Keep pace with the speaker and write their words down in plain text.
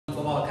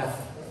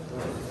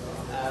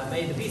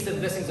may the peace and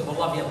blessings of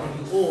Allah be upon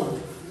you all.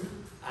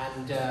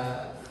 And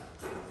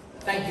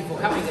thank you for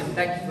coming and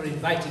thank you for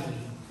inviting me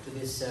to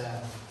this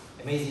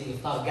amazing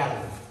iftar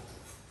gathering.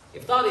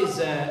 Iftar is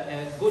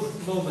a good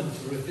moment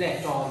to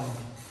reflect on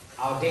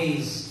our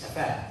day's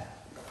affair.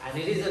 And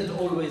it isn't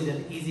always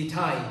an easy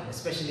time,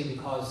 especially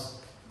because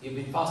you've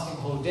been fasting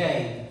the whole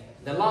day.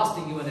 The last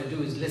thing you want to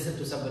do is listen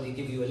to somebody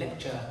give you a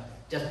lecture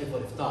just before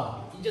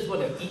iftar. You just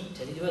want to eat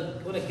and you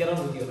want to get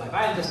on with your life.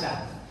 I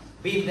understand.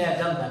 Been there,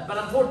 done that. But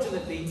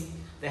unfortunately,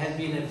 there has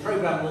been a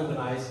program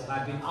organized and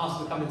I've been asked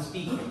to come and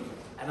speak.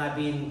 And I've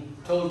been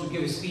told to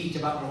give a speech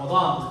about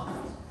Ramadan.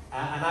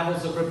 And I've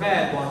also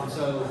prepared one,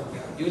 so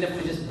you'll have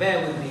to just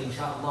bear with me,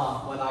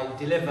 inshallah, while I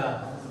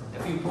deliver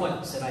a few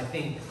points that I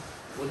think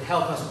will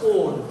help us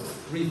all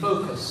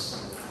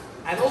refocus.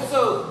 And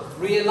also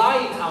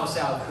realign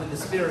ourselves with the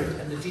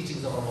spirit and the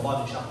teachings of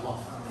Ramadan, inshallah.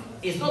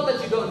 It's not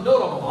that you don't know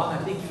Ramadan,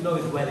 I think you know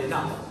it well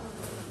enough.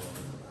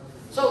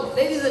 So,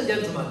 ladies and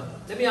gentlemen,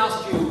 let me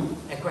ask you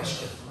a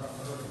question.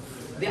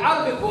 The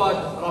Arabic word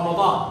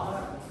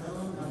Ramadan,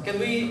 can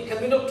we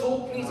not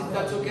talk, please, if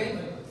that's okay?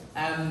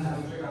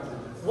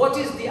 What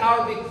is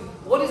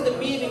the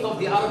meaning of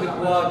the Arabic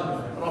word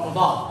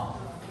Ramadan?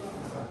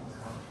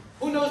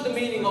 Who knows the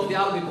meaning of the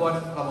Arabic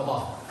word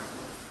Ramadan?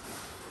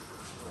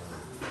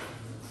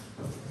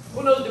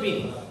 Who knows the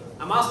meaning?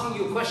 I'm asking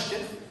you a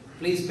question.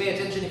 Please pay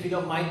attention if you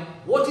don't mind.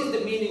 What is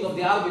the meaning of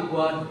the Arabic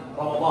word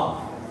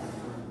Ramadan?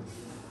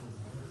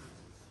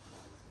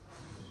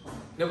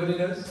 Nobody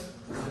knows?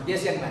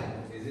 Yes, young man.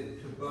 Is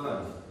it to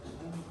burn?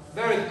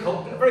 Very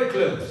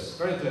close.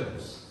 Very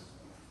close.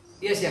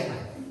 Yes, young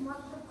man.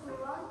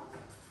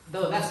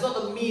 No, that's not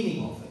the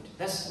meaning of it.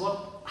 That's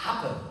what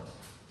happened.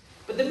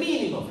 But the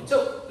meaning of it.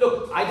 So,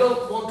 look, I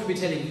don't want to be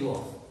telling you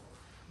off.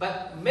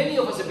 But many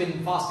of us have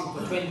been fasting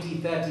for 20,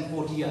 30,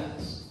 40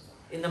 years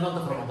in the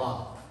month of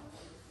Ramadan.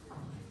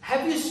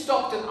 Have you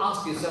stopped and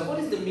asked yourself, what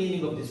is the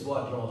meaning of this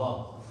word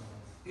Ramadan?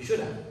 You should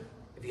have.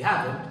 If you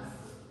haven't,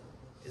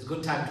 it's a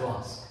good time to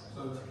ask.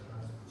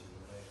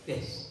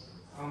 Yes.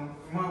 My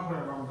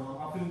point, Ramadan,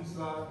 I think it's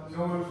like, you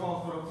know, when we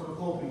fast for the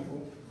poor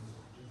people,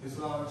 it's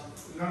like,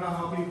 you don't know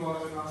how people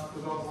are in us, for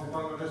example,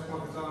 Bangladesh,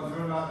 Pakistan, you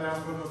don't know how they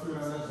have good food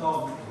and they're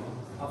starving.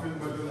 I think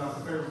we're doing like a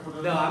favor for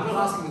them. No, I'm not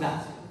asking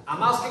that.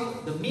 I'm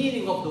asking the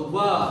meaning of the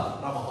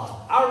word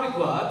Ramadan. Arabic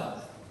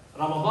word,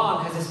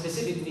 Ramadan, has a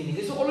specific meaning.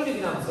 It's already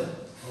been answered.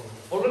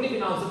 Already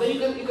been answered.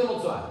 Then you can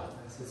also add.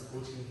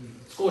 Scorching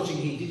heat. Scorching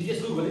heat. Did you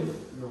just Google it?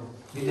 No.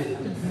 You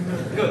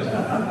didn't. Good.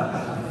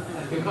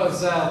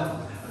 Because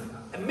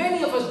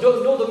many of us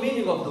don't know the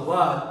meaning of the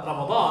word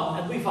Ramadan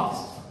and we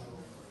fast.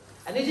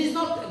 And it is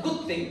not a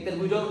good thing that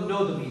we don't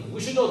know the meaning. We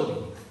should know the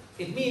meaning.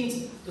 It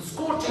means the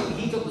scorching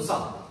heat of the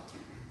sun.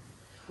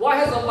 Why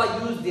has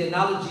Allah used the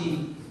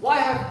analogy? Why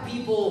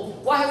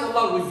has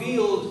Allah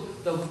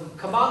revealed the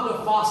command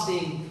of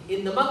fasting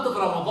in the month of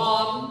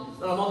Ramadan?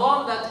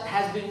 Ramadan that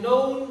has been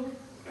known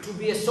to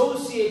be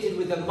associated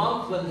with a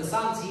month when the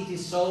sun's heat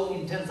is so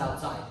intense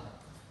outside.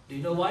 Do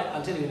you know why?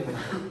 I'll tell you in a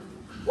minute.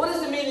 What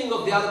is the meaning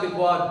of the Arabic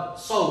word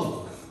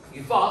Sawm?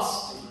 You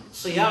fast.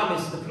 Siyam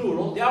is the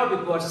plural. The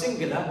Arabic word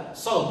singular,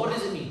 Sawm. What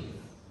does it mean?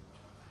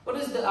 What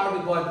does the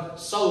Arabic word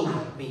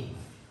Sawm mean?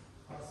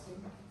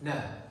 Fasting?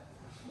 No.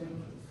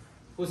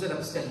 Who said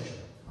abstention?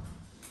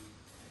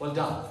 Well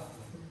done.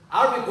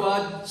 Arabic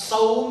word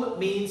Sawm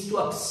means to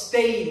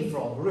abstain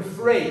from,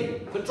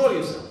 refrain, control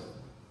yourself.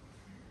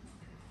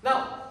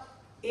 Now,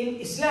 in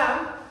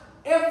Islam,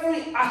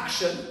 every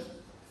action,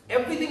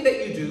 everything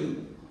that you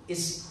do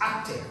is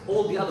active.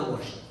 All the other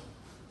worship.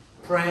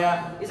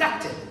 Prayer is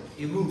active.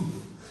 You move.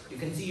 You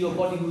can see your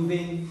body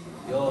moving.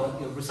 You're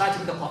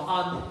reciting the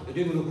Quran.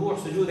 You're doing ruku',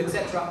 sujood,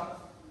 etc.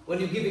 When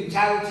you're giving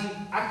charity,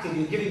 active.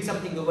 You're giving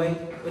something away.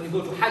 When you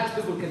go to Hajj,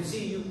 people can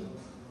see you.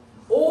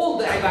 All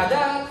the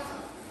ibadah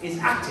is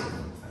active.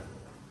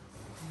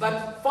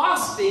 But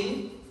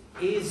fasting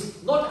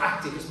is not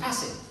active, it's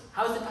passive.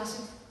 How is it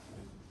passive?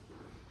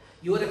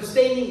 You are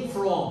abstaining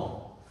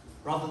from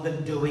rather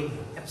than doing.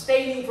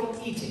 Abstaining from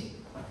eating,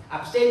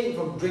 abstaining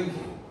from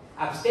drinking,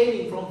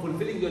 abstaining from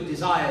fulfilling your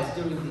desires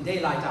during the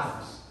daylight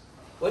hours.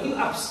 When you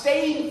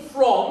abstain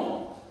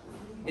from,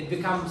 it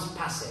becomes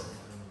passive.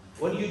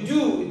 When you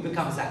do, it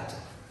becomes active.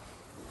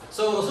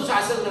 So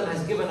Rasulullah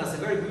has given us a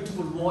very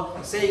beautiful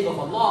saying of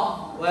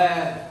Allah,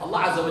 where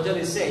Allah Azza wa Jalla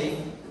is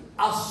saying,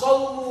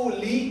 "As-sawmu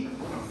li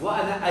wa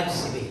ana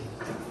ajzi bih."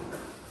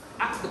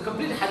 The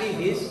complete hadith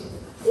is,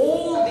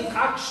 all the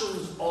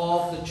actions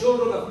of the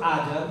children of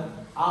Adam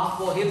are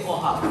for him or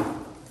her.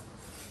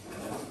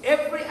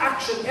 Every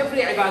action,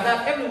 every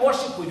ibadah, every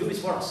worship we do is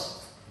for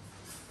us.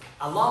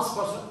 Allah's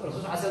Prophet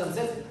Rasulullah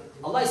says,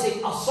 Allah is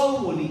saying,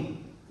 "As-sawmu li."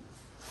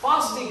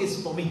 Fasting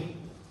is for me.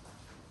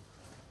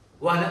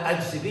 وَأَنَا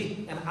أَجْزِ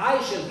بِهِ, and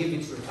I shall give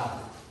its return.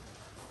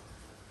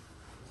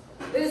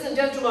 Ladies and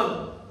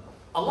gentlemen,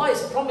 Allah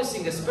is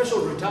promising a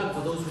special return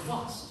for those who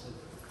fast.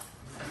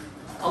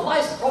 Allah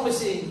is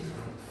promising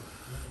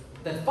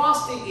that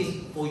fasting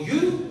is for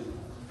you.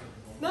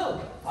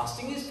 No,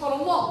 fasting is for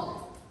Allah.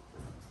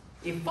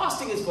 If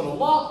fasting is for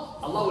Allah,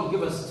 Allah will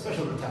give us a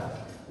special return.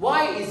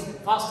 Why is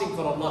fasting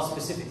for Allah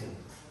specifically?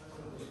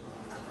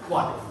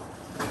 Why?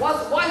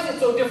 Why is it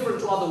so different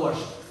to other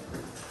worship?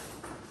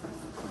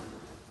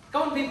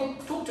 Come on people,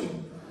 talk to me.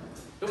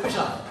 Don't be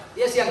shy.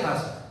 Yes, young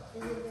person.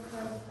 Is it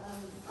because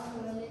other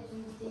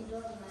religions, they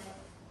don't like,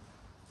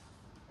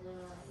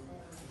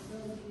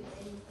 don't do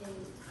anything?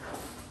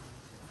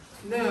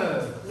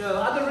 No.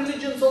 Other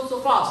religions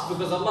also fast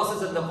because Allah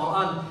says in the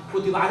Quran,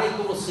 كُتِبَ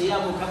عَلَيْكُمُ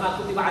الصِّيَامُ كَمَا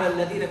كُتِبَ عَلَى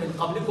الَّذِينَ مِنْ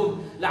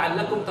قَبْلِكُمْ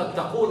لَعَلَّكُمْ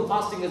تَتَّقُونَ.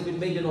 Fasting has been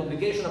made an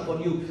obligation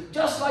upon you,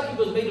 just like it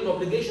was made an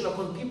obligation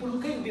upon people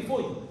who came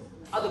before you,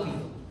 other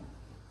people.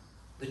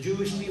 The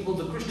Jewish people,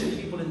 the Christian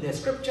people in their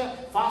scripture,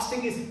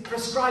 fasting is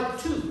prescribed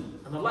too.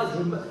 And Allah is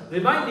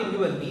reminding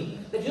you and me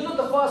that you're not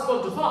the first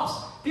one to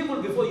fast.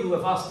 People before you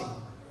were fasting.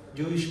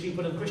 Jewish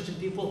people and Christian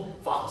people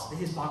fast.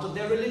 This is part of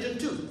their religion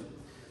too.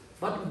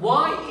 But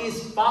why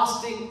is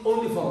fasting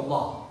only for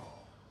Allah?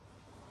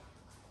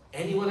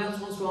 Anyone else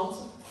wants to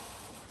answer?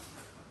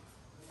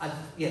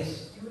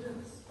 Yes. You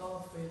wouldn't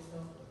starve for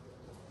yourself.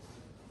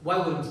 Why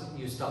wouldn't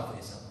you starve for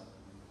yourself?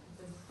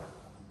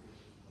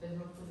 There's no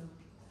food.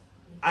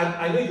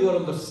 I know you are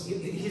on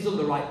he's on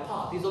the right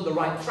path. He's on the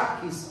right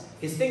track.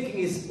 His thinking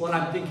is what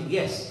I'm thinking.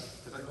 Yes.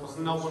 Because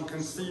no one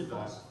can see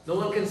that. No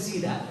one can see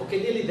that.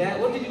 Okay, nearly there.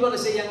 What did you want to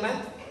say, young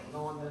man?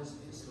 No one knows.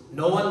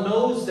 No one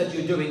knows that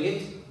you're doing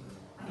it.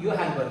 Your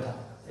hand went up.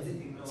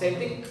 Same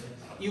thing.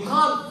 You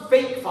can't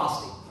fake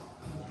fasting.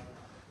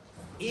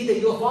 Either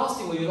you're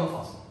fasting or you're not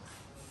fasting.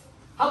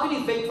 How can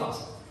you fake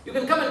fasting? You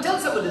can come and tell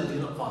somebody that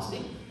you're not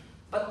fasting,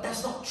 but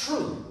that's not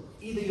true.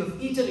 Either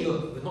you've eaten or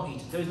you've not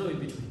eaten. There is no in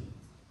between.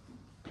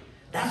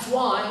 That's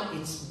why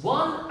it's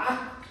one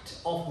act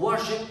of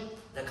worship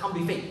that can't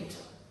be faked.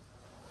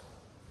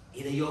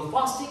 Either you're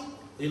fasting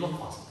or you're not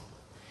fasting.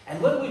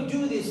 And when we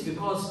do this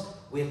because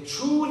we're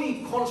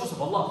truly conscious of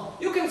Allah,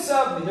 you can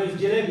serve me, there's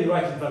jalebi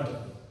right in front of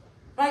me.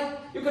 Right?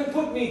 You can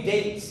put me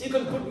dates, you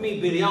can put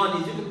me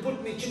biryanis, you can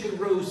put me chicken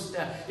roast,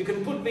 you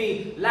can put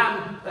me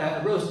lamb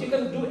roast, you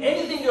can do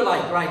anything you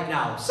like right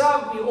now.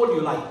 Serve me all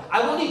you like.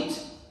 I will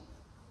eat.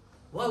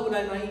 Why would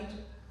I not eat?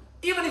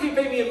 Even if you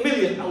pay me $1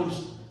 million, I will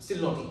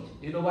still not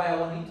eat. Do you know why I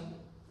won't eat?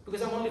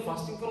 Because I'm only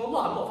fasting for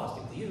Allah. I'm not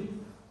fasting for you.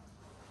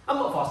 I'm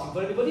not fasting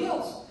for anybody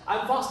else.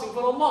 I'm fasting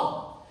for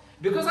Allah.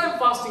 Because I'm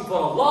fasting for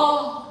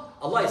Allah,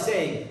 Allah is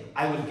saying,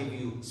 I will give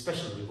you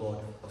special reward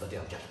on the Day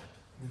of Judgment.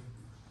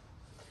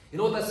 You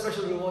know what that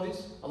special reward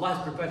is? Allah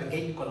has prepared a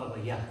gate called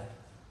Al-Rayyan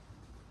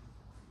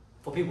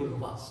for people who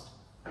fast.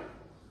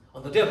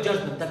 On the Day of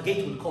Judgment, that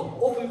gate will call.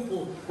 All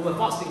people who are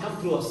fasting, come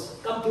through us.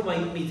 Come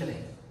through me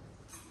today.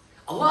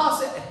 Allah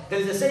said, there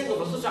is a saying of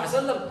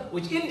Rasulullah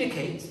which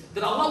indicates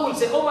that Allah will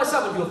say, oh my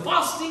servant, you are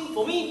fasting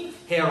for me,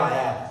 here I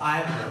am.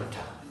 I am your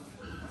return.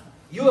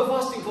 You are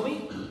fasting for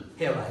me,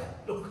 here I am.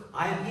 Look,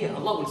 I am here.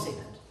 Allah will say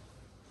that.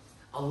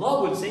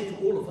 Allah will say to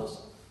all of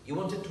us, you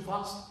wanted to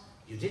fast,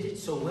 you did it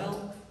so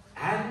well,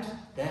 and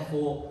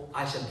therefore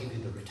I shall give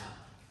you the return.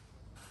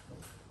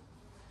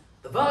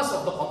 The verse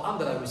of the Quran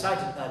that I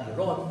recited earlier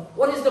on,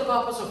 what is the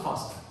purpose of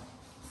fasting?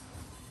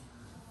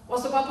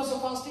 What's the purpose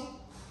of fasting?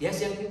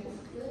 Yes, young people?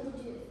 You only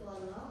do it for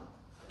Allah.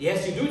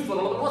 Yes, you do it for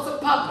Allah, but what's the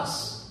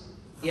purpose?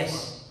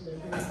 Yes.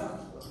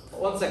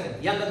 1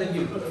 second, younger than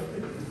you. You get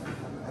food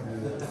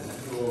and get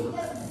close to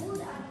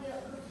Allah.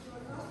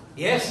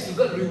 Yes, you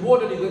got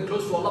rewarded, you get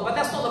close to Allah, but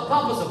that's not the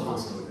purpose of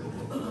fasting.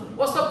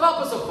 What's the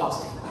purpose of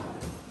fasting?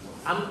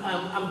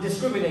 I'm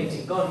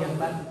discriminating. Go on, young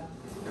man.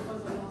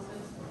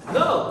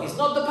 No, it's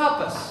not the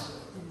purpose.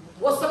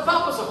 What's the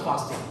purpose of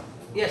fasting?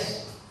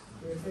 Yes.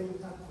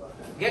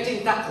 Getting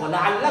taqwa.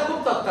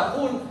 لَعَلَّكُمْ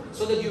تَتَّقُونَ,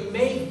 so that you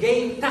may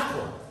gain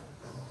taqwa.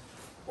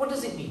 What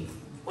does it mean?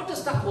 What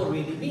does taqwa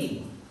really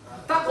mean?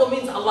 Taqwa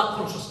means Allah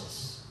consciousness.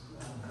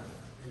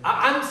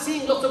 I'm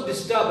seeing lots of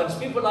disturbance.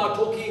 People are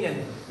talking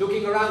and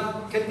looking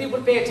around. Can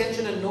people pay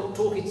attention and not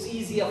talk? It's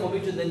easier for me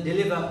to then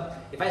deliver.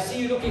 If I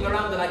see you looking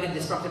around, then I get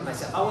distracted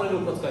myself. I want to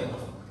know what's going on.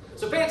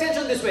 So pay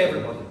attention this way,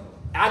 everybody.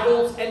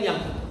 Adults and young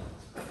people.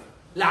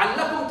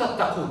 لَعَلَّكُمْ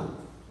تَتَّقُونَ,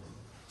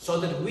 so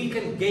that we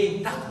can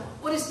gain taqwa.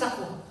 What is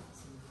taqwa?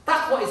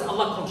 Taqwa is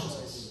Allah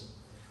consciousness.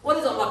 What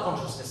is Allah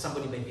consciousness?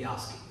 Somebody may be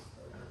asking.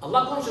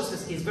 Allah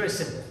consciousness is very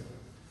simple.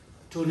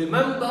 To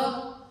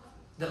remember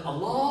that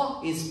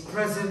Allah is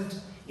present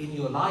in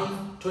your life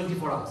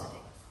 24 hours a day.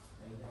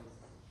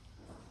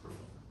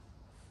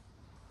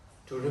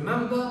 To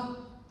remember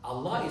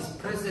Allah is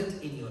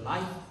present in your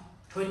life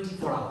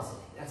 24 hours a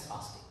day. That's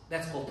fasting.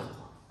 That's called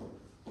taqwa.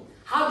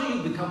 How do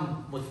you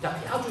become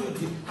muttaqi? How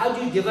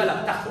do you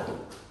develop taqwa?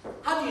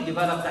 How do you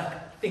develop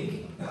that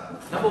thinking?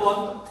 Number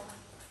one,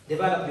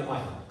 develop your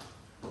mind.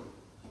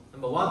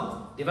 Number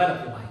one,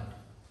 develop your mind.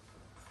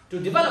 To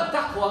develop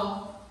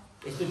taqwa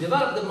is to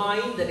develop the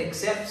mind that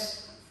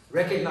accepts,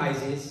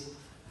 recognizes,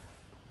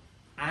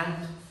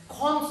 and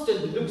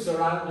constantly looks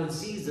around and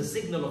sees the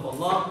signal of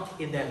Allah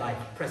in their life,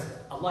 present.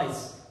 Allah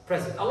is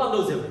present. Allah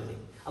knows everything.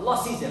 Allah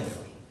sees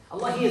everything.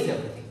 Allah hears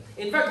everything.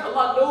 In fact,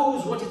 Allah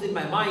knows what is in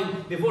my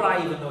mind before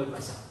I even know it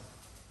myself.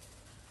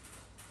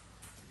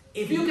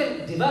 If you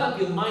can develop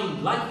your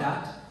mind like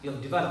that, you'll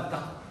develop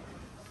taqwa.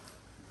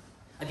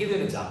 I'll give you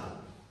an example.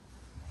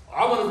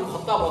 Umar ibn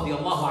Khattab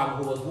radiallahu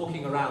anhu was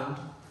walking around.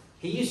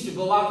 He used to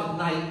go out at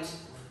night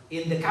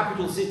in the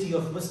capital city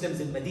of Muslims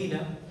in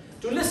Medina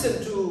to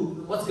listen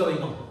to what's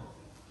going on.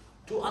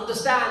 To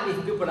understand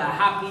if people are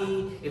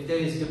happy, if there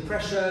is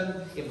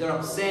depression, if they're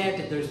upset,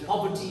 if there is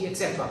poverty,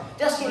 etc.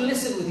 Just to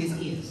listen with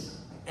his ears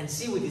and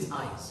see with his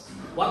eyes.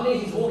 One day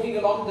he's walking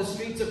along the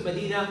streets of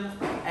Medina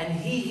and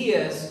he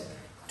hears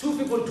two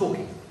people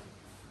talking.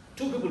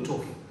 Two people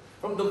talking.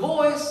 From the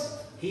voice,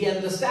 he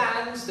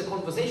understands the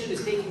conversation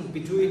is taking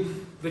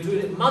between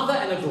a mother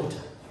and a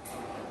daughter.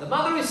 The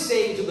mother is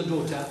saying to the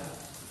daughter,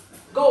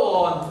 go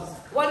on,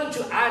 why don't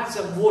you add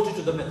some water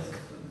to the milk?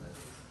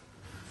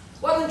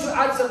 Why don't you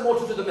add some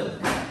water to the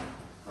milk?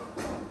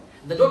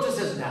 And the daughter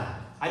says, nah,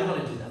 I don't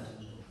want to do that.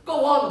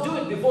 Go on, do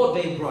it before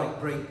day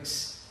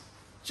breaks.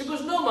 She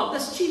goes, no mom,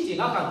 that's cheating,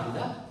 I can't do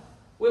that.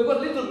 We've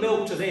got little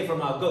milk today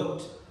from our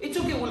goat. It's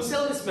okay, we'll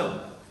sell this milk.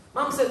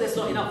 Mom said that's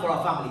not enough for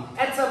our family.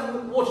 Add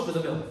some water to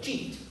the milk,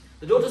 cheat.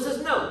 The daughter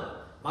says, no.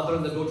 Mother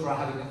and the daughter are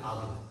having an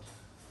argument.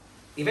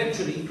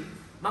 Eventually,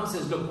 mom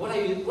says, look, what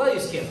are you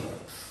scared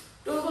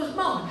of? Daughter goes,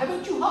 mom,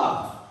 haven't you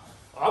heard?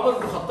 Umar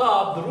ibn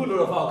Khattab, the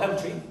ruler of our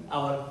country,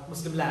 our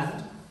Muslim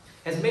land,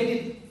 has made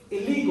it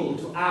illegal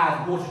to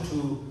add water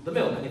to the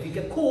milk. And if you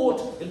get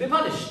caught, he'll be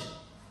punished.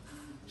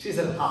 She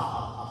said, ha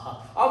ha ha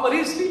ha. Umar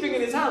is sleeping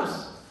in his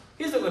house.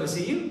 He's not going to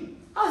see you.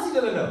 How is he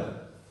going to know?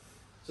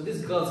 So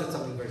this girl said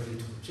something very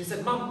beautiful. She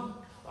said, Mom,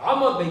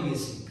 Umar may be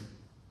asleep.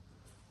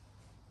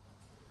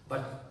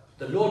 But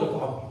the Lord of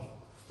Umar,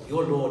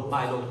 your Lord,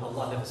 my Lord,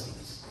 Allah never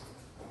sleeps.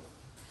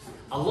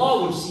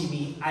 Allah will see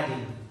me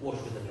adding water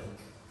to the milk.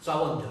 So I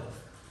won't do it.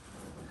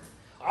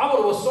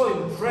 Umar was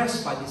so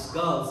impressed by this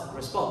girl's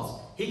response.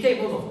 He came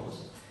home, of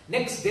course.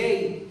 Next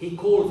day, he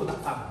called for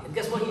that family. And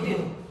guess what he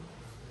did?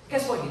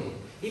 Guess what he did?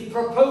 He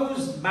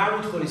proposed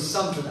marriage for his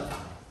son to that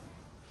family.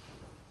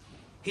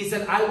 He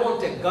said, I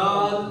want a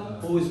girl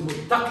who is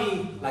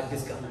muttaqi like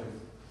this girl.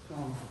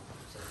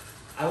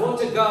 I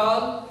want a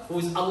girl who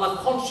is Allah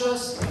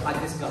conscious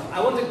like this girl.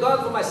 I want a girl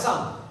for my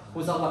son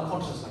who is Allah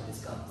conscious like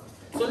this girl.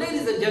 So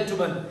ladies and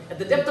gentlemen, at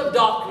the depth of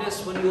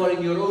darkness, when you are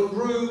in your own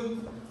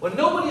room, when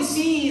nobody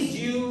sees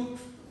you,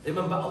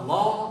 remember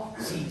Allah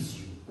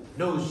sees you,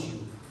 knows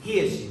you,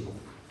 hears you.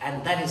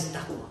 And that is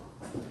taqwa.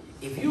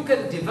 If you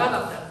can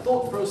develop that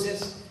thought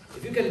process,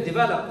 if you can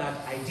develop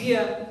that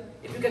idea,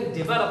 if you can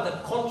develop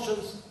that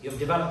conscience, you've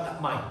developed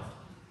that mind.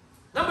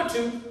 Number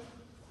two,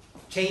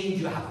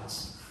 change your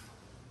habits.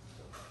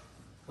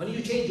 When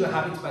you change your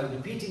habits by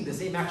repeating the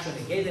same action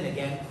again and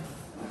again,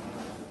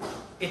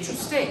 it should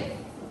stay.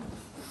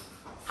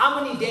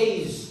 How many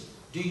days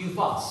do you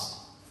fast?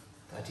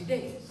 30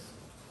 days.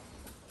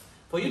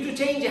 For you to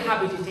change a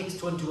habit, it takes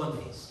 21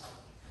 days.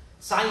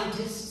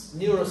 Scientists,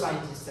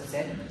 neuroscientists have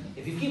said,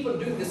 if you keep on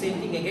doing the same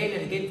thing again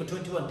and again for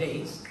 21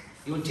 days,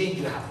 you will change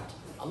your habit.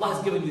 Allah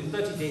has given you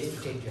 30 days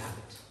to change your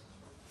habit.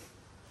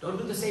 Don't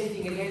do the same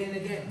thing again and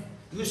again.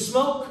 You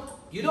smoke,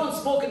 you don't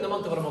smoke in the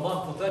month of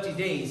Ramadan for 30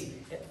 days,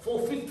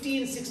 for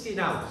 15, 16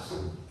 hours.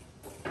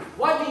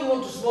 Why do you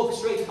want to smoke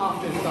straight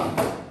after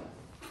Iftar?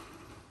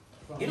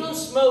 You don't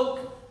smoke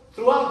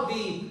throughout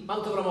the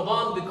month of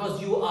Ramadan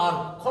because you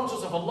are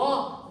conscious of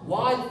Allah.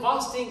 While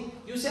fasting,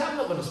 you say, I'm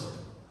not going to smoke.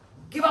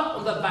 Give up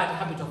on that bad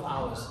habit of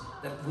ours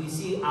that we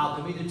see our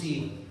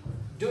community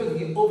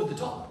doing over the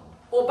top.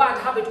 Or bad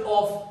habit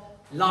of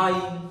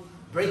lying,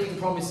 breaking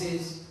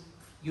promises,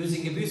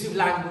 using abusive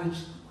language,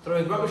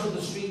 throwing rubbish on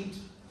the street,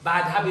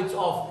 bad habits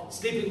of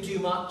sleeping too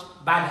much,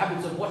 bad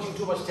habits of watching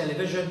too much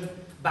television,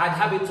 bad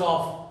habits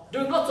of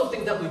doing lots of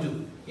things that we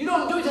do. You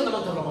don't do it in the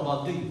month of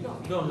Ramadan, do you? No,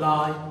 you don't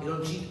lie, you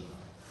don't cheat.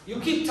 You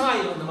keep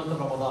time in the month of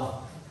Ramadan.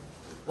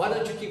 Why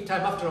don't you keep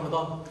time after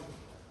Ramadan?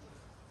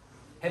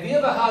 Have you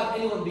ever heard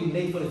anyone being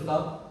late for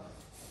iftar?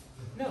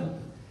 No.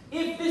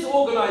 If these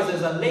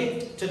organizers are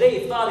late,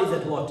 today iftar is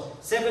at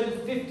what?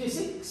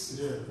 7:56?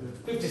 Yeah.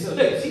 57.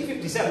 No, see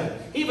 57.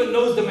 He even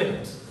knows the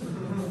minute.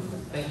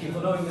 Thank you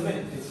for knowing the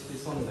minute.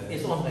 It's on there.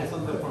 It's on there. It's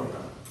on the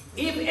program.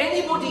 If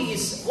anybody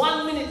is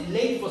 1 minute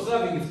late for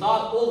serving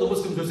iftar, all the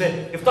Muslims will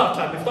say, iftar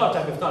time, iftar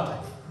time, iftar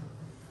time.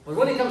 But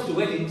when it comes to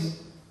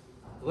weddings,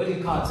 the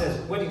wedding card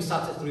says, wedding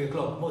starts at 3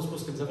 o'clock. Most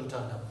Muslims haven't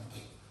turned up.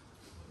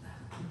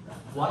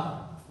 Why?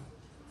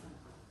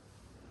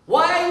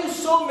 Why are you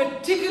so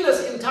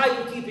meticulous in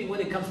time keeping when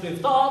it comes to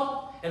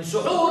iftar and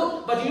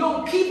suhoor, but you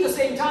don't keep the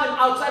same time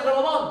outside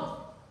Ramadan?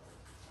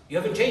 You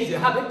haven't changed your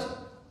habit.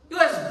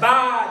 You're as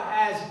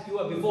bad as you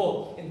were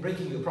before in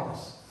breaking your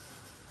promise.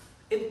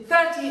 In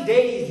 30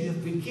 days, you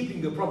have been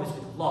keeping your promise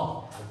with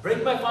Allah. I'll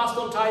break my fast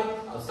on time.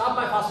 I'll start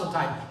my fast on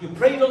time. You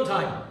prayed on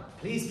time.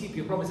 Please keep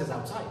your promises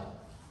outside.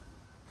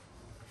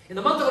 In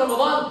the month of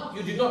Ramadan,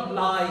 you did not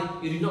lie,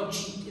 you did not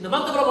cheat. In the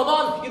month of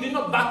Ramadan, you did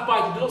not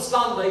backbite, you did not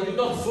slander, you did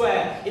not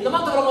swear. In the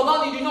month of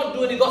Ramadan, you did not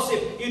do any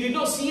gossip, you did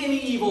not see any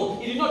evil,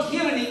 you did not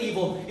hear any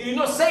evil, you did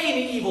not say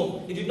any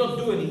evil, you did not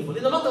do any evil.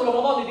 In the month of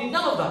Ramadan, you did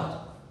none of that.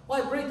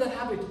 Why break that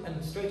habit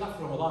and straight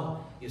after Ramadan,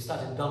 you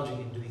start indulging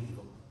in doing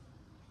evil?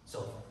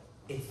 So,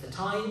 it's the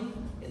time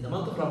in the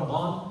month of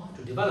Ramadan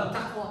to develop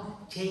taqwa,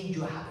 change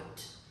your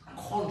habit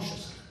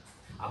consciously.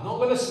 I'm not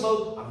going to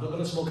smoke. I'm not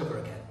going to smoke ever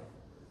again.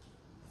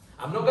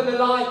 I'm not going to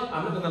lie.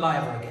 I'm not going to lie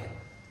ever again.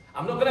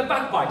 I'm not going to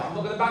backbite. I'm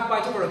not going to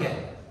backbite ever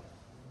again.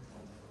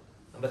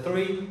 Number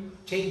 3,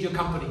 change your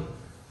company.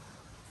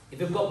 If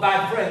you've got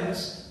bad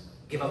friends,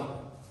 give up.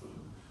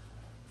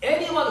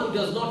 Anyone who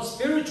does not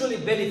spiritually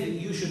benefit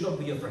you should not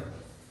be your friend.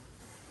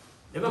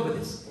 Remember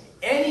this.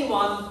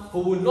 Anyone who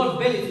will not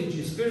benefit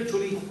you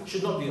spiritually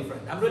should not be your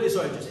friend. I'm really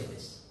sorry to say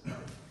this.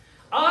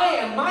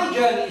 My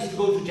journey is to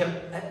go to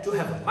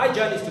heaven. My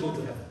journey is to go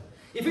to heaven.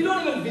 If you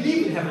don't even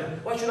believe in heaven,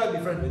 why should I be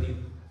friends with you?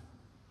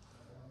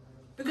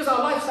 Because our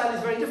lifestyle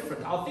is very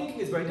different. Our thinking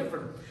is very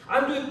different.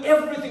 I'm doing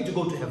everything to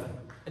go to heaven.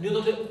 And you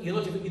don't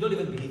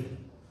even believe it.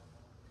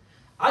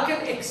 I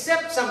can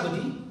accept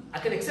somebody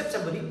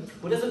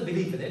who doesn't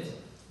believe in it,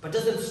 but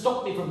doesn't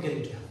stop me from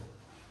getting to heaven.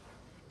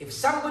 If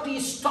somebody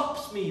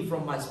stops me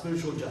from my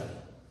spiritual journey,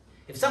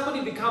 if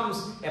somebody becomes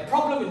a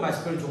problem in my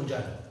spiritual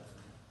journey,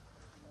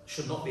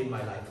 should not be in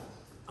my life.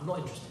 I'm not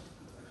interested.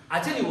 I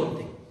tell you one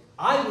thing,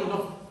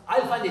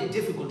 I'll find it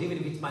difficult, even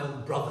if it's my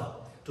own brother,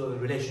 to have a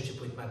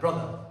relationship with my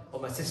brother or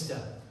my sister,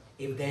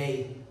 if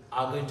they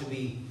are going to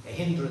be a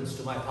hindrance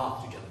to my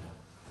path to Jannah.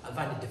 I'll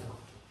find it difficult.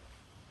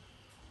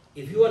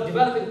 If you are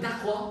developing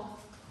taqwa,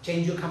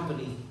 change your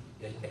company.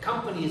 A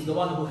company is the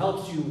one who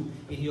helps you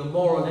in your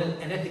moral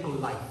and ethical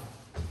life,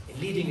 in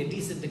leading a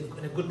decent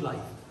and a good life.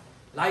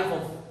 Life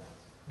of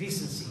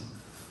decency,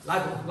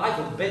 life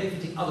of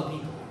benefiting other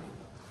people,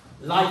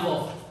 life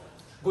of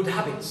good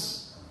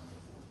habits.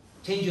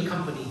 Change your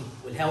company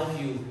will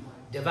help you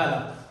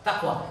develop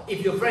taqwa.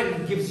 If your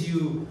friend gives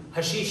you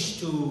hashish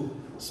to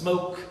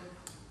smoke,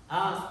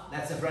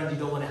 that's a friend you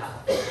don't want to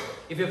have.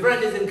 If your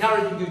friend is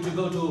encouraging you to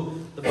go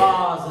to the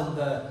bars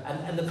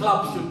and the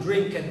clubs to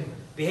drink and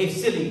behave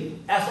silly,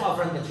 that's not a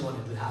friend that you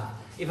want to have.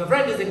 If a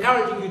friend is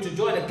encouraging you to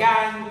join a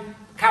gang,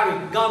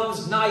 carry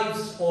guns,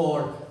 knives,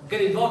 or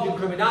get involved in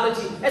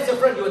criminality, that's a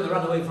friend you want to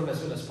run away from as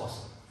soon as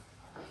possible.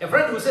 A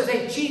friend who says,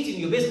 hey, cheat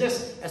in your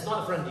business, that's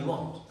not a friend you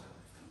want.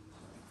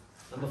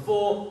 Number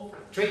 4,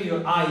 train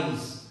your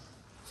eyes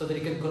so that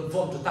it can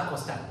conform to taqwa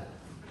standard.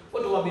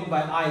 What do I mean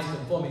by eyes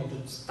conforming to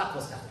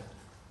taqwa standard?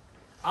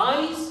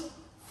 Eyes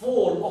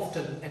fall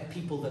often at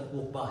people that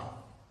walk by.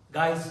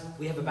 Guys,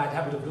 we have a bad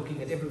habit of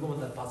looking at every woman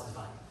that passes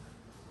by.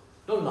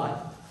 Don't lie.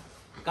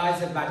 Guys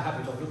have a bad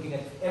habit of looking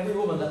at every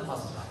woman that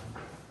passes by.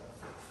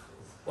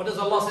 What does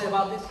Allah say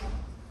about this?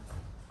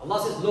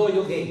 Allah says, lower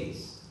your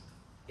gaze.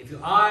 If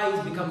your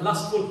eyes become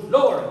lustful,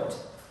 lower it.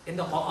 In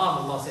the Quran,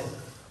 Allah says,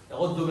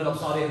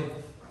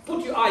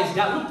 put your eyes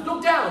down,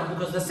 look down,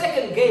 because the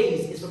second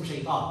gaze is from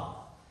shaitan.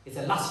 It's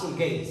a lustful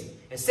gaze,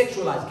 a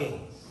sexualized gaze.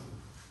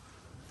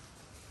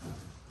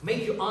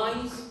 Make your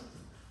eyes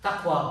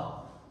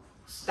taqwa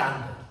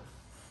standard.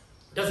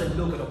 Doesn't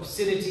look at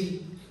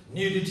obscenity,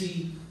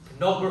 nudity,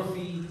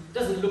 pornography,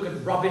 doesn't look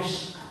at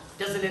rubbish,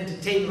 doesn't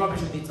entertain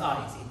rubbish with its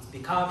eyes. It's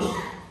become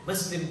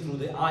Muslim through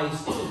the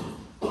eyes too.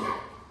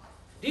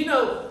 Do you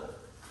know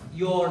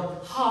your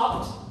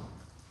heart,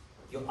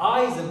 your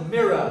eyes are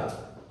mirrored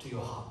to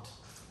your heart.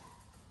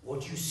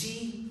 What you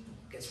see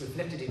gets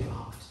reflected in your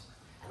heart.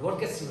 And what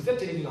gets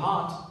reflected in your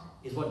heart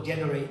is what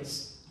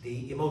generates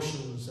the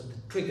emotions and the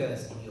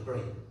triggers in your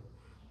brain.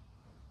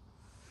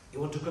 You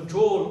want to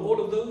control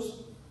all of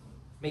those?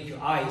 Make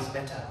your eyes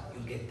better,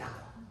 you'll get that.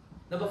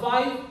 Number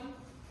 5,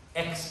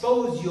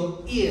 expose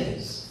your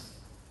ears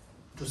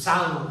to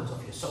sounds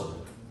of your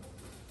soul.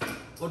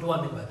 What do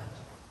I mean by that?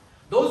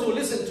 Those who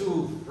listen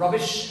to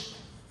rubbish,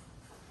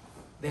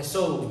 their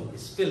soul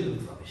is filled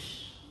with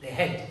rubbish. Their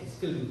head is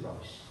filled with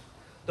rubbish.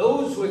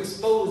 Those who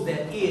expose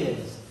their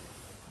ears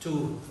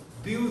to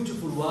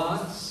beautiful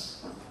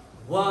words,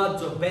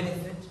 words of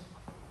benefit,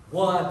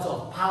 words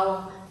of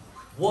power,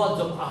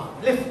 words of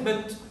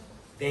upliftment,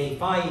 they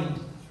find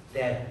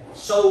their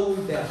soul,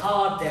 their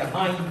heart, their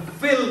mind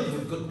filled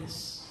with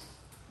goodness.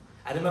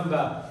 I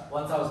remember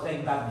once I was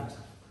playing badminton.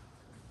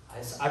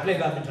 I play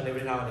badminton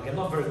every now and again. I'm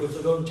not very good,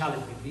 so don't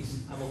challenge me,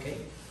 please. I'm okay.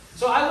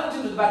 So I went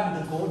into the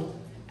badminton court,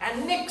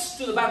 and next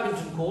to the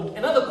badminton court,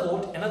 another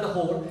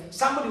hall,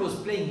 somebody was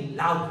playing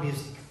loud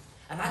music.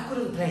 And I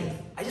couldn't play.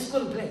 I just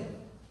couldn't play.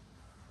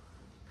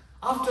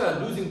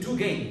 After losing 2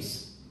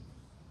 games,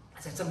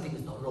 I said something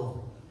is not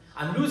wrong.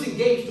 I'm losing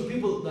games to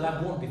people that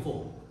I've won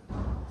before.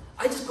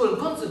 I just couldn't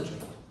concentrate.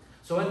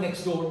 So I went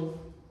next door,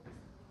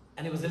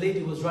 and it was a lady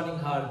who was running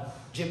her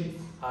gym,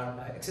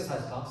 her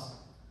exercise class.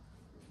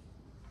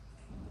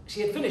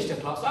 She had finished her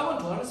class, so I went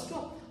to her and I said,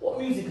 what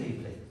music are you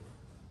playing?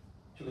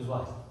 She goes,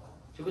 why?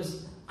 She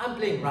goes, I'm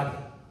playing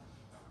reggae.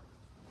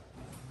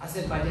 I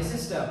said, my dear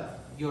sister,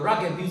 your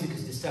reggae music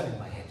is disturbing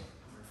my head.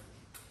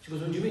 She goes,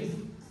 what do you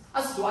mean?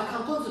 I said, I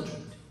can't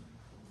concentrate.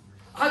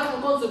 I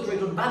can't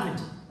concentrate on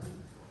badminton.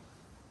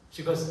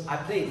 She goes, I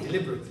play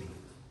deliberately.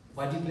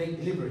 Why do you play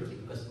deliberately?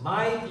 Because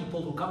my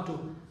people who come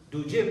to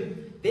do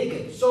gym, they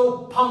get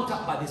so pumped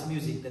up by this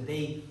music that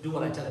they do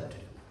what I tell them to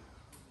do.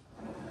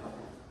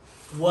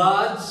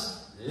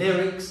 Words,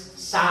 lyrics,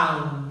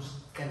 sounds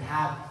can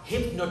have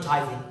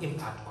hypnotizing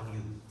impact on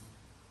you,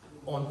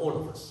 on all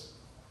of us.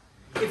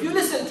 If you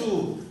listen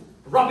to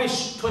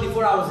rubbish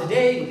 24 hours a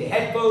day with a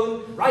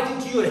headphone right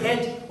into your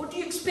head, what do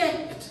you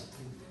expect?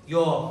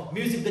 Your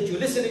music that you're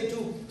listening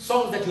to,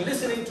 songs that you're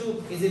listening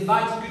to is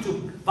inviting you to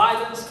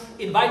violence,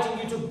 inviting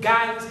you to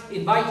gangs,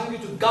 inviting you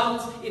to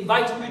guns,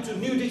 inviting you to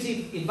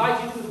nudity,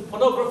 inviting you to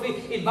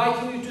pornography,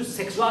 inviting you to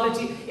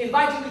sexuality,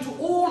 inviting you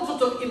to all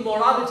sorts of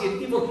immorality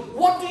and evil.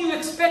 What do you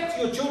expect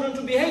your children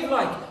to behave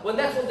like when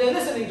that's what they're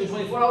listening to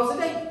 24 hours a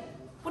day?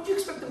 What do you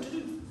expect them to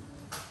do?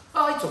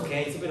 Oh, it's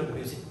okay, it's a bit of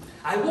music.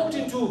 I walked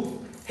into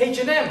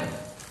H&M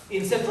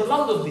in central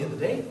London the other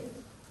day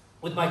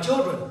with my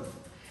children.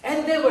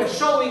 And they were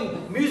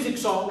showing music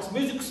songs,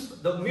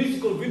 the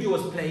musical video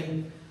was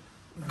playing.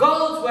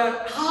 Girls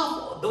were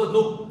there was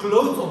no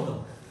clothes on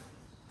them.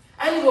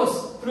 And it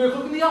was 3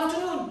 o'clock in the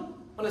afternoon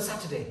on a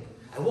Saturday.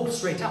 I walked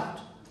straight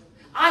out.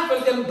 I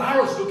felt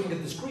embarrassed looking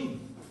at the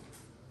screen.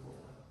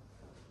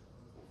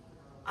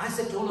 I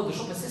said to one of the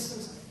shop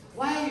assistants,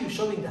 why are you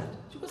showing that?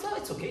 She goes, oh,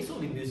 it's okay, it's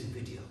only music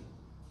video.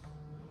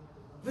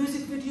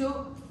 Music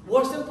video,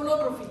 worse than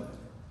pornography.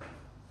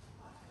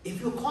 If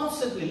you're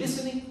constantly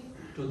listening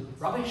to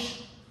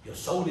rubbish, your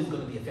soul is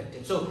going to be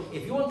affected. So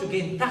if you want to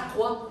gain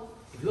taqwa,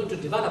 if you want to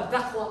develop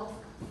taqwa,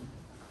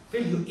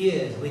 fill your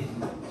ears with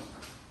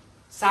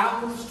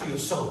sounds to your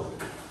soul.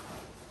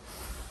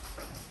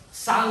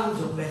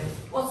 Sounds of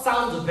benefit. What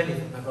sounds of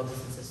benefit, my brothers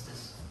and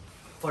sisters?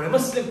 For a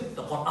Muslim,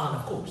 the Quran,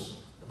 of course,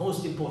 the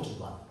most important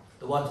one,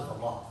 the words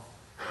of Allah.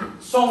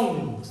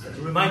 Songs that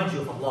remind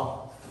you of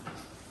Allah.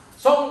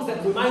 Songs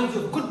that remind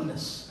you of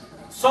goodness.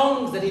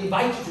 Songs that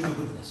invite you to do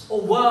goodness,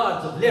 or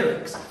words of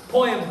lyrics,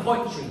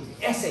 poetry,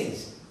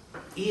 essays.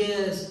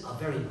 Ears are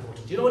very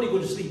important. You know when you go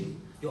to sleep,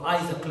 your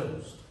eyes are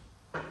closed.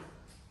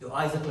 Your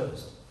eyes are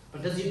closed.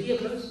 But does your ear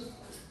close?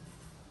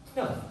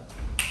 No.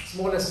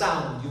 Smaller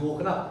sound, you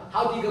woken up.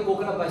 How do you get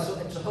woken up by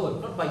suhoor?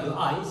 Not by your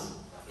eyes.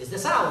 It's the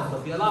sound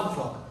of the alarm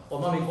clock, or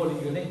mommy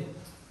calling your name,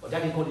 or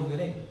daddy calling your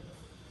name.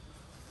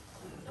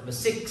 Number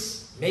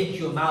 6, make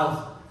your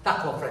mouth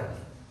taqwa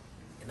friendly.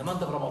 In the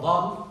month of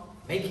Ramadan,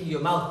 making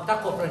your mouth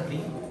taqwa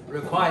friendly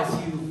requires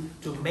you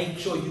to make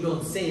sure you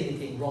don't say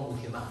anything wrong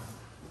with your mouth.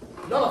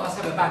 A lot of us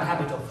have a bad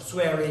habit of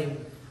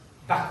swearing,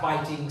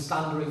 backbiting,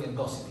 slandering and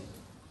gossiping.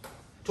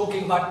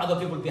 Talking about other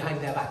people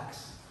behind their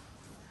backs.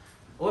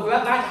 Or we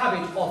have that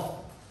habit of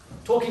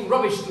talking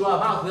rubbish through our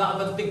mouth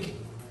without even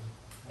thinking.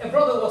 A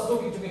brother was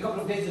talking to me a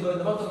couple of days ago in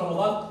the month of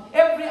Ramadan.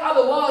 Every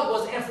other word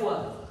was F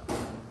word.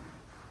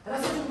 And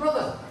I said to him,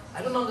 brother,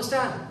 I don't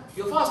understand.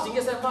 You're fasting?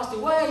 Yes, I'm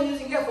fasting. Why are you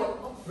using F word?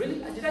 Oh, really?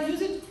 Did I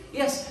use it?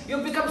 Yes,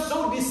 you've become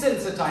so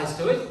desensitized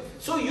to it,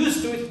 so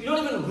used to it, you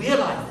don't even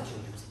realize that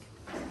you're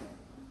using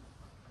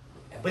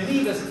it. A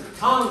believer's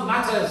tongue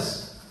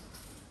matters.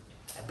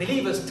 A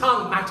believer's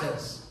tongue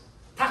matters.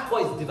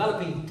 Taqwa is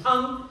developing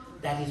tongue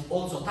that is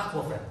also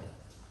taqwa friendly.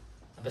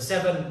 Number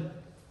 7,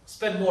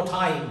 spend more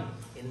time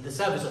in the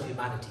service of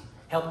humanity.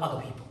 Help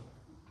other people.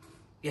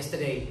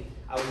 Yesterday,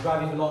 I was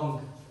driving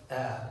along,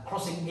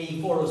 crossing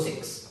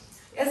A406.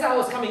 As I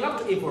was coming up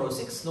to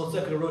A406, North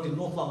Circular Road in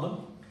North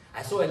London,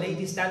 I saw a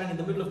lady standing in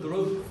the middle of the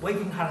road,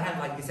 waving her hand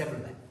like this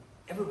everywhere.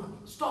 Everyone,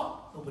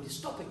 stop. Nobody's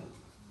stopping.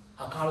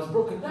 Her car is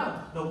broken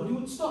down. Nobody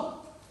would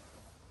stop.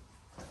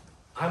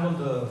 I'm on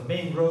the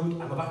main road.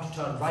 I'm about to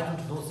turn right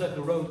onto North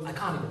Circular Road. I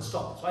can't even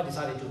stop. So I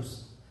decided to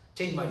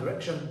change my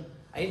direction.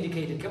 I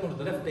indicated, came onto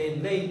the left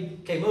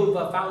lane, came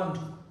over, found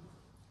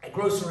a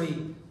grocery,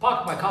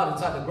 parked my car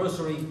inside the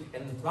grocery,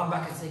 and ran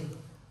back and say,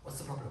 what's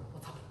the problem?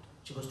 What happened?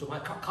 She goes to my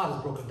car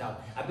is broken down.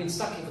 I've been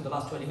stuck here for the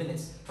last 20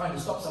 minutes trying to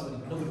stop somebody,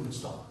 but nobody would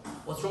stop.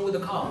 What's wrong with the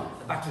car?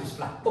 The battery is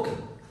flat. Okay.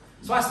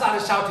 So I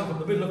started shouting from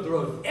the middle of the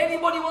road,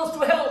 anybody wants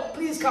to help,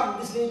 please come.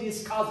 This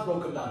lady's car's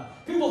broken down.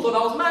 People thought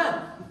I was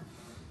mad.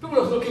 People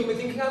were looking at me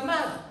thinking I'm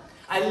mad.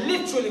 I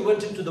literally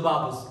went into the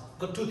barbers,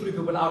 got 2-3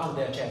 people out of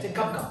their chairs, said,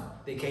 come.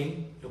 They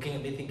came, looking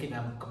at me thinking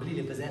I'm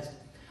completely possessed.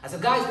 I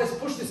said, guys, let's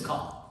push this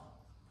car.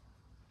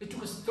 It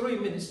took us 3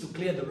 minutes to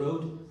clear the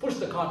road, push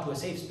the car to a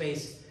safe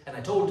space, and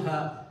I told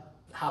her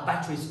her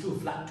battery is too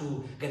flat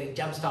to get it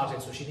jump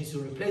started, so she needs to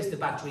replace the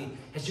battery.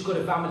 Has she got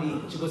a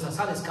family? She goes, her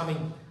son is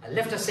coming. I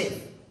left her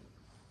safe.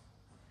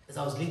 As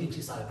I was leaving,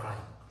 she started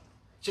crying.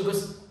 She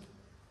goes,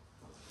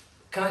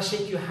 can I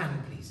shake your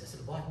hand, please? I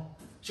said, why?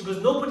 She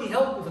goes, nobody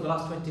helped me for the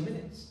last 20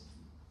 minutes.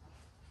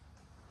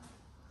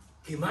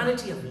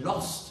 Humanity have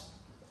lost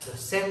the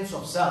sense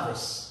of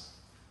service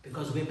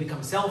because we've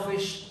become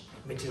selfish,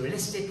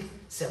 materialistic,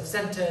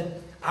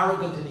 self-centered,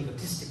 arrogant and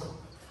egotistical.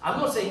 I'm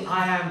not saying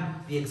I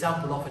am the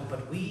example of it,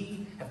 but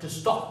we have to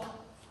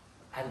stop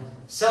and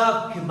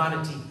serve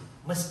humanity.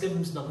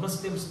 Muslims,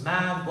 non-Muslims,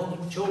 man,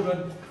 woman,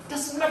 children,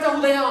 doesn't matter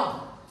who they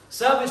are.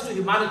 Service to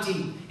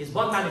humanity is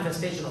one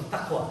manifestation of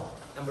taqwa.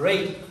 Number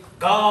 8,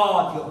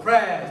 guard your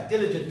prayers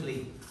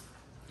diligently.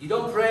 You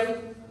don't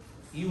pray,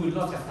 you will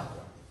not have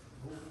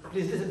taqwa.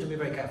 Please listen to me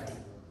very carefully.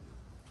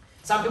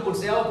 Some people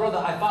say, oh brother,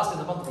 I fast in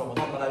the month of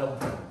Ramadan, but I don't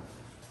pray.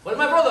 Well,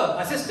 my brother,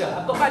 my sister,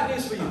 I've got bad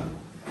news for you.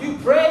 You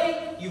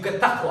pray, you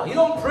get taqwa. You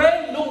don't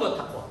pray, you don't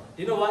get taqwa.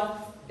 Do you know why?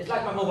 It's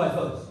like my mobile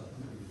phone.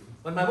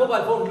 When my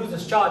mobile phone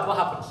loses charge, what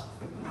happens?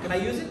 Can I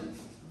use it?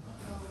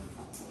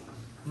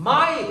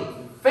 My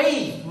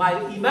faith, my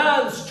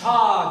iman's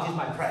charge is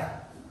my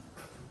prayer.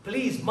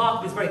 Please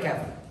mark this very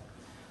carefully.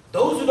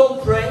 Those who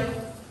don't pray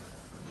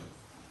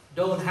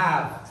don't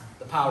have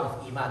the power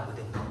of iman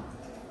within them.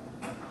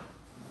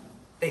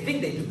 They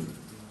think they do,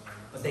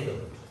 but they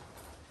don't.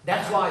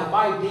 That's why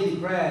 5 daily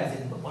prayers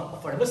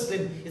for a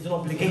Muslim is an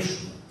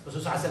obligation.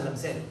 Rasulullah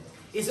said,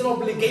 it's an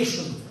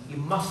obligation. You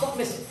must not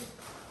miss it.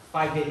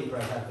 5 daily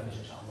prayers, I'll finish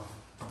inshallah.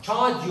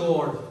 Charge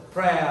your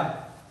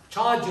prayer,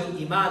 charge your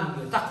iman,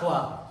 your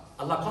taqwa,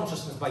 Allah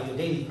consciousness by your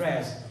daily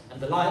prayers. And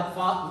the 9th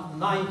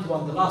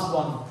one, the last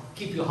one,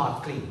 keep your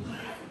heart clean.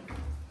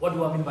 What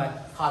do I mean by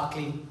heart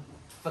clean?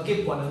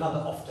 Forgive one another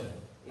often.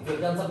 If you've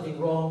done something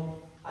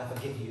wrong, I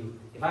forgive you.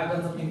 If I've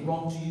done something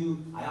wrong to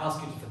you, I ask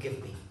you to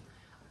forgive me.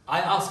 I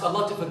ask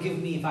Allah to forgive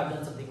me if I've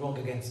done something wrong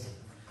against Him.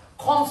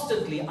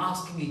 Constantly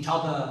asking each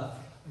other,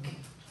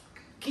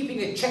 keeping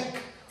a check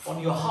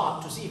on your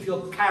heart to see if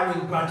you're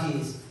carrying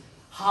grudges,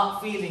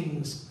 heart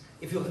feelings,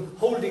 if you're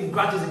holding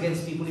grudges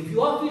against people. If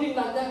you are feeling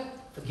like that,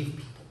 forgive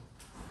people.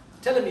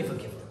 Tell them you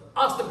forgive them.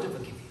 Ask them to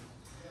forgive you.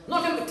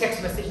 Not in a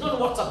text message, not a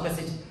WhatsApp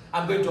message.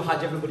 I'm going to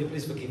Hajj, everybody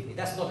please forgive me.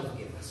 That's not a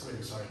forgiveness,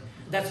 really sorry.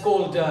 That's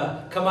called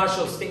a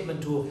commercial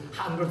statement to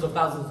hundreds of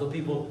thousands of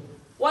people.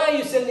 Why are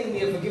you sending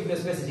me a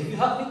forgiveness message? Have you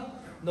hurt me?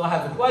 No, I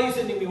haven't. Why are you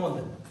sending me one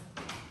then?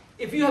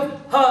 If you have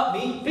hurt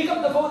me, pick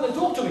up the phone and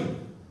talk to me.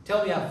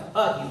 Tell me I've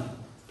hurt you.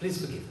 Please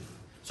forgive me.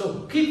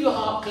 So keep your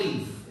heart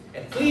clean.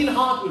 A clean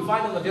heart will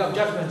find on the day of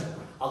judgment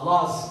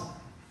Allah's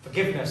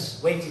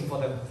forgiveness waiting for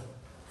them.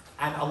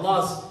 And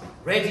Allah's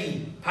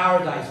ready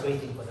paradise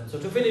waiting for them. So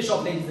to finish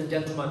off, ladies and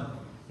gentlemen,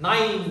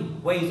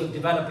 9 ways of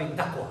developing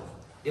taqwa.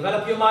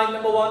 Develop your mind,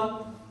 number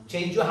 1.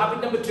 Change your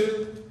habit, number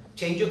 2.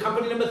 Change your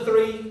company, number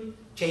 3.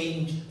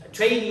 Train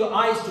your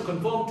eyes to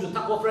conform to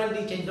taqwa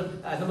friendly. Change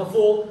number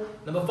 4.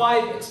 Number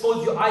 5,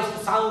 expose your eyes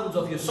to sounds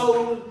of your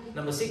soul.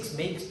 Number 6,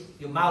 make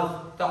your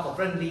mouth taqwa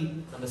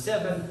friendly. Number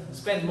 7,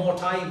 spend more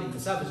time in the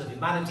service of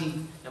humanity.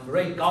 Number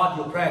 8, guard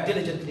your prayer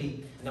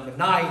diligently. And number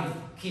 9,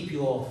 keep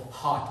your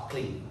heart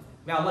clean.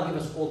 May Allah give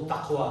us all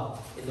taqwa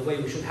in the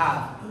way we should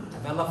have.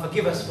 And may Allah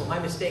forgive us for my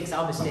mistakes,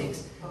 our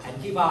mistakes,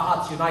 and keep our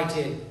hearts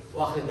united.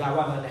 وآخر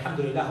دعوانا الحمد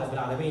لله رب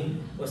العالمين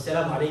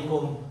والسلام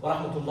عليكم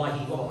ورحمة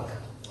الله وبركاته.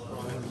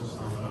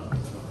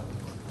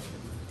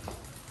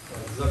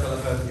 جزاك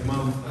الله خير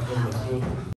إمام.